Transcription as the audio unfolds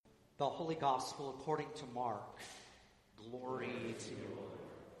The Holy Gospel according to Mark. Glory to you, Lord.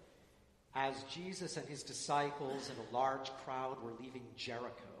 As Jesus and his disciples and a large crowd were leaving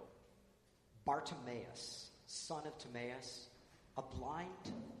Jericho, Bartimaeus, son of Timaeus, a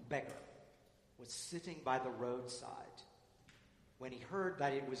blind beggar, was sitting by the roadside. When he heard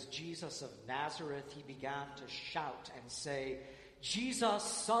that it was Jesus of Nazareth, he began to shout and say, "Jesus,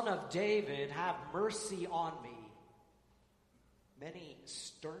 Son of David, have mercy on me." Many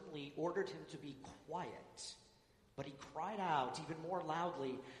sternly ordered him to be quiet, but he cried out even more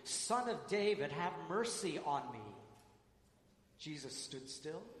loudly, "Son of David, have mercy on me." Jesus stood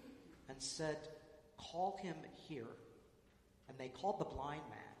still and said, "Call him here." And they called the blind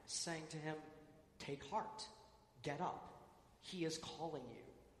man, saying to him, "Take heart, get up, he is calling you."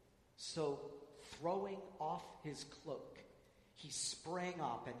 So, throwing off his cloak, he sprang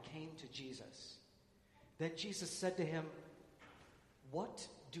up and came to Jesus. Then Jesus said to him, "What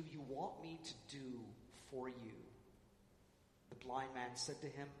do you want me to do for you?" The blind man said to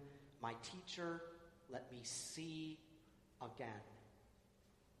him, "My teacher, let me see again."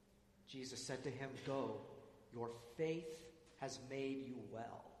 Jesus said to him, "Go, your faith has made you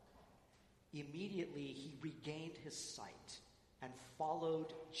well." Immediately he regained his sight and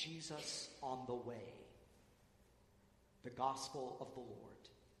followed Jesus on the way. The Gospel of the Lord.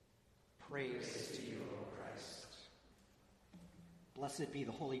 Praise to you, Lord Christ. Blessed be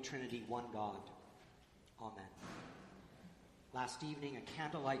the Holy Trinity, one God. Amen. Last evening, a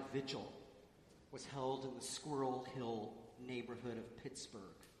candlelight vigil was held in the Squirrel Hill neighborhood of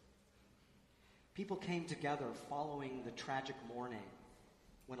Pittsburgh. People came together following the tragic morning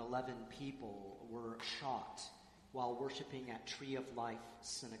when 11 people were shot while worshiping at Tree of Life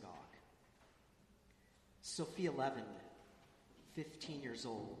Synagogue. Sophia Levin, 15 years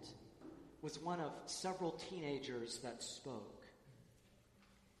old, was one of several teenagers that spoke.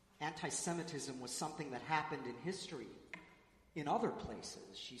 Anti-Semitism was something that happened in history. In other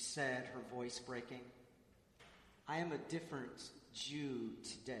places, she said, her voice breaking, "I am a different Jew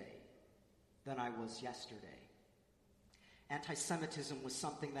today than I was yesterday." Anti-Semitism was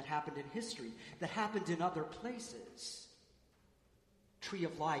something that happened in history, that happened in other places. Tree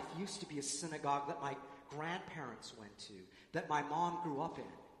of Life used to be a synagogue that my grandparents went to, that my mom grew up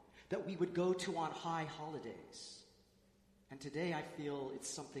in, that we would go to on high holidays. And today I feel it's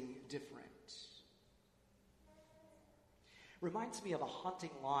something different. Reminds me of a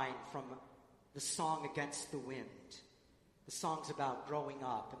haunting line from the song Against the Wind. The song's about growing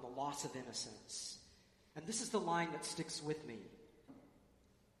up and the loss of innocence. And this is the line that sticks with me.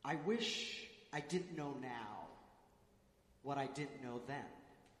 "I wish I didn't know now what I didn't know then.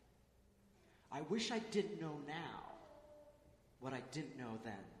 I wish I didn't know now what I didn't know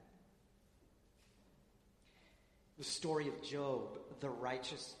then." The story of Job, the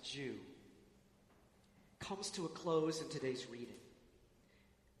righteous Jew, comes to a close in today's reading.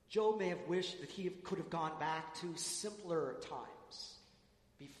 Job may have wished that he could have gone back to simpler times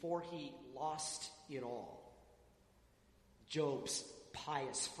before he lost it all. Job's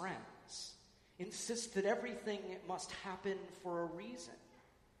pious friends insist that everything must happen for a reason.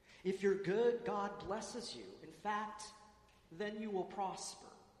 If you're good, God blesses you. In fact, then you will prosper.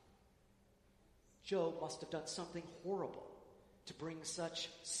 Job must have done something horrible to bring such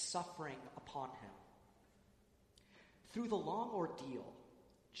suffering upon him. Through the long ordeal,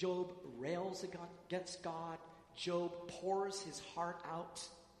 Job rails against God. Job pours his heart out.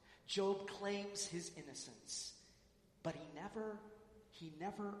 Job claims his innocence. But he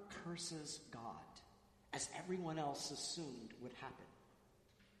never curses God, as everyone else assumed would happen.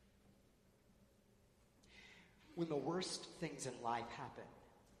 When the worst things in life happen,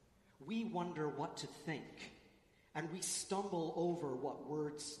 we wonder what to think, and we stumble over what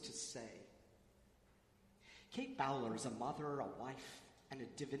words to say. Kate Bowler is a mother, a wife, and a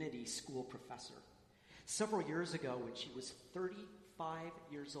divinity school professor. Several years ago, when she was 35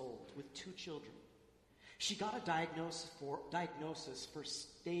 years old with 2 children, she got a diagnosis for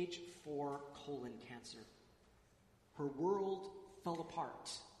stage 4 colon cancer. Her world fell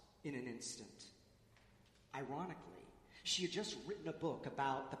apart in an instant. Ironically, she had just written a book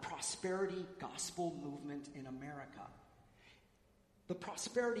about the prosperity gospel movement in America. The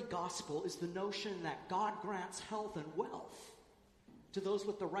prosperity gospel is the notion that God grants health and wealth to those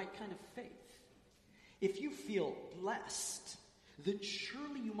with the right kind of faith. If you feel blessed, then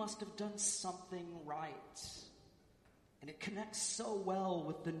surely you must have done something right. And it connects so well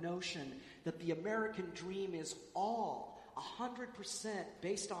with the notion that the American dream is all 100%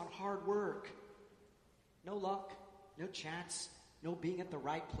 based on hard work. No luck, no chance, no being at the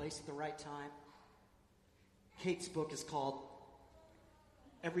right place at the right time. Kate's book is called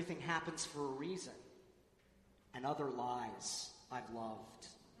everything happens for a reason, and other lies I've loved.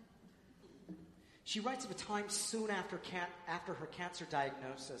 She writes of a time soon after her cancer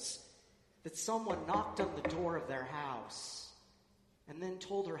diagnosis that someone knocked on the door of their house and then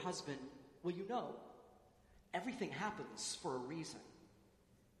told her husband, well, you know, everything happens for a reason.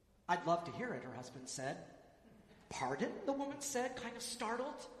 I'd love to hear it, her husband said. Pardon? The woman said, kind of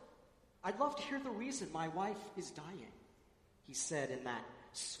startled. I'd love to hear the reason my wife is dying, he said in that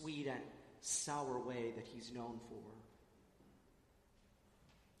sweet and sour way that he's known for.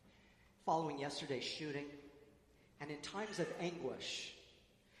 Following yesterday's shooting, and in times of anguish,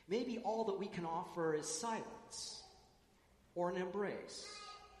 maybe all that we can offer is silence, or an embrace,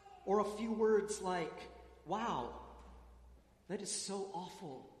 or a few words like, wow, that is so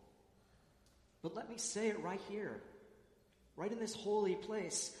awful. But let me say it right here, right in this holy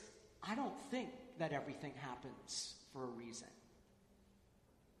place. I don't think that everything happens for a reason.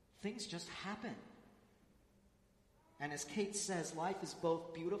 Things just happen. And as Kate says, life is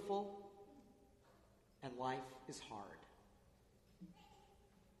both beautiful and life is hard.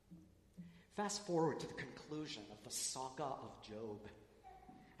 Fast forward to the conclusion of the saga of Job.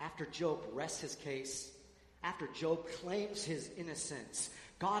 After Job rests his case, after Job claims his innocence,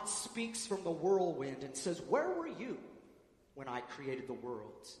 God speaks from the whirlwind and says, where were you when I created the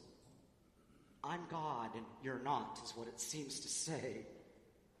world? I'm God and you're not, is what it seems to say.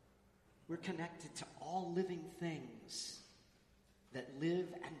 We're connected to all living things that live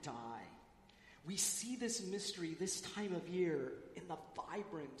and die. We see this mystery this time of year in the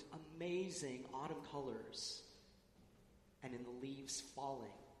vibrant, amazing autumn colors and in the leaves falling,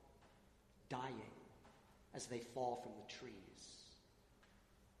 dying as they fall from the trees.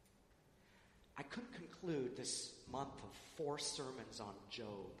 I couldn't conclude this month of 4 sermons on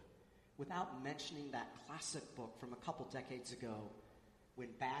Job without mentioning that classic book from a couple decades ago, When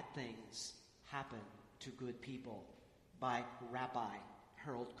Bad Things Happen to Good People, by Rabbi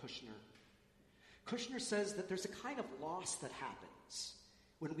Harold Kushner. Kushner says that there's a kind of loss that happens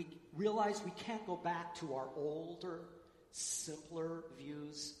when we realize we can't go back to our older, simpler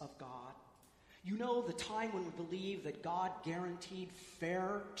views of God. You know, the time when we believe that God guaranteed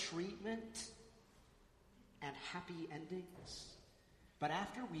fair treatment and happy endings. But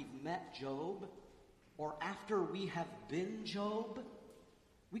after we've met Job, or after we have been Job,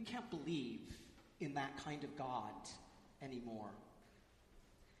 we can't believe in that kind of God anymore.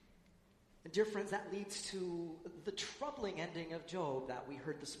 And dear friends, that leads to the troubling ending of Job that we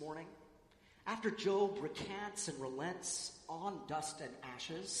heard this morning. After Job recants and relents on dust and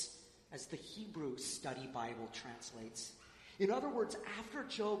ashes, as the Hebrew Study Bible translates. In other words, after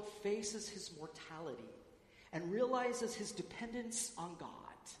Job faces his mortality and realizes his dependence on God,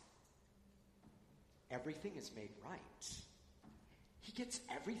 everything is made right. He gets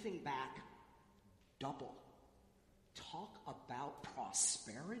everything back double. Talk about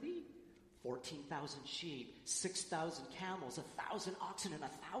prosperity. 14,000 sheep, 6,000 camels, 1,000 oxen, and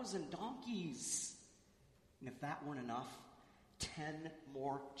 1,000 donkeys. And if that weren't enough, 10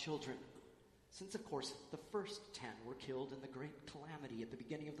 more children. Since, of course, the first 10 were killed in the great calamity at the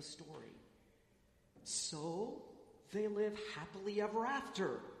beginning of the story. So they live happily ever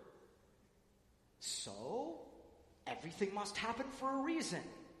after. So everything must happen for a reason.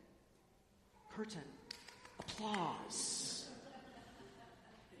 Curtain. Applause.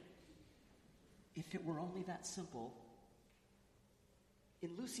 If it were only that simple. In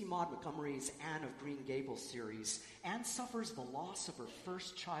Lucy Maud Montgomery's Anne of Green Gables series, Anne suffers the loss of her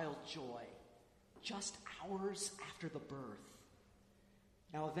first child, Joy, just hours after the birth.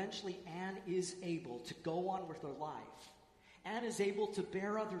 Now, eventually, Anne is able to go on with her life. Anne is able to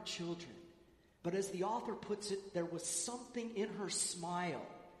bear other children. But as the author puts it, there was something in her smile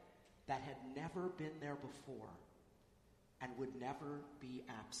that had never been there before and would never be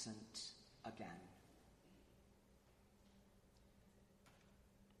absent again.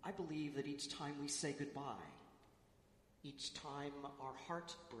 I believe that each time we say goodbye, each time our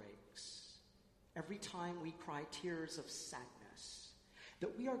heart breaks, every time we cry tears of sadness,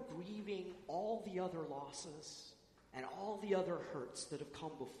 that we are grieving all the other losses and all the other hurts that have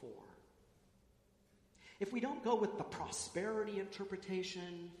come before. If we don't go with the prosperity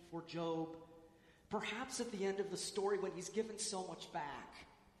interpretation for Job, perhaps at the end of the story when he's given so much back,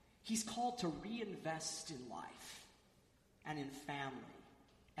 he's called to reinvest in life and in family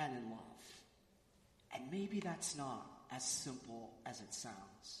and in love. And maybe that's not as simple as it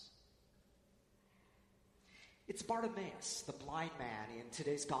sounds. It's Bartimaeus, the blind man in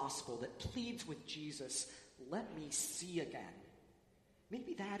today's gospel, that pleads with Jesus, let me see again.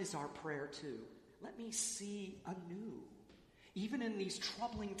 Maybe that is our prayer too. Let me see anew. even in these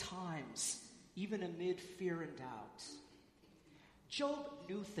troubling times, even amid fear and doubt. Job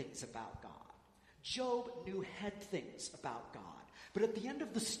knew things about God. Job knew things about God. But at the end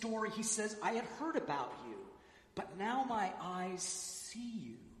of the story, he says, I had heard about you, but now my eyes see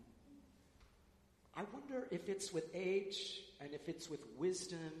you. I wonder if it's with age and if it's with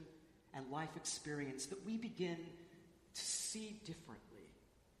wisdom and life experience that we begin to see differently,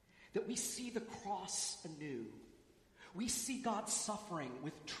 that we see the cross anew. We see God's suffering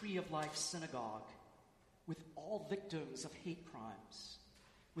with Tree of Life Synagogue, with all victims of hate crimes,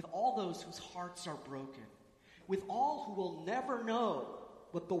 with all those whose hearts are broken, with all who will never know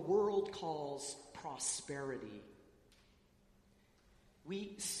what the world calls prosperity.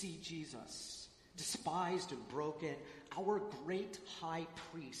 We see Jesus, despised and broken, our great high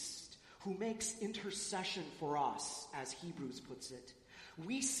priest, who makes intercession for us, as Hebrews puts it.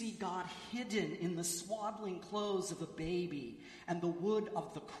 We see God hidden in the swaddling clothes of a baby and the wood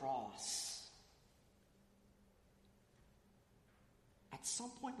of the cross. At some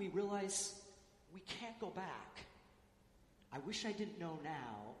point we realize we can't go back. I wish I didn't know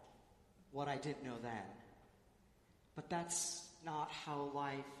now what I didn't know then. But that's not how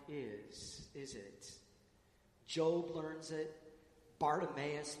life is it? Job learns it.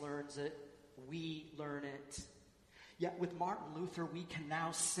 Bartimaeus learns it. We learn it. Yet with Martin Luther, we can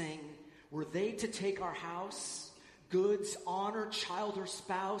now sing, were they to take our house, goods, honor, child, or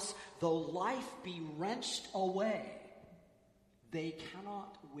spouse, though life be wrenched away, they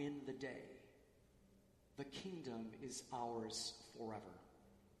cannot win the day. The kingdom is ours forever.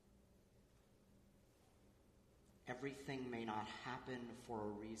 Everything may not happen for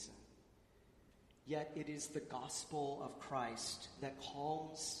a reason. Yet it is the gospel of Christ that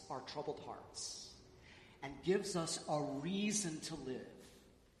calms our troubled hearts and gives us a reason to live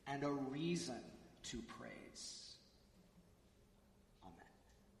and a reason to praise.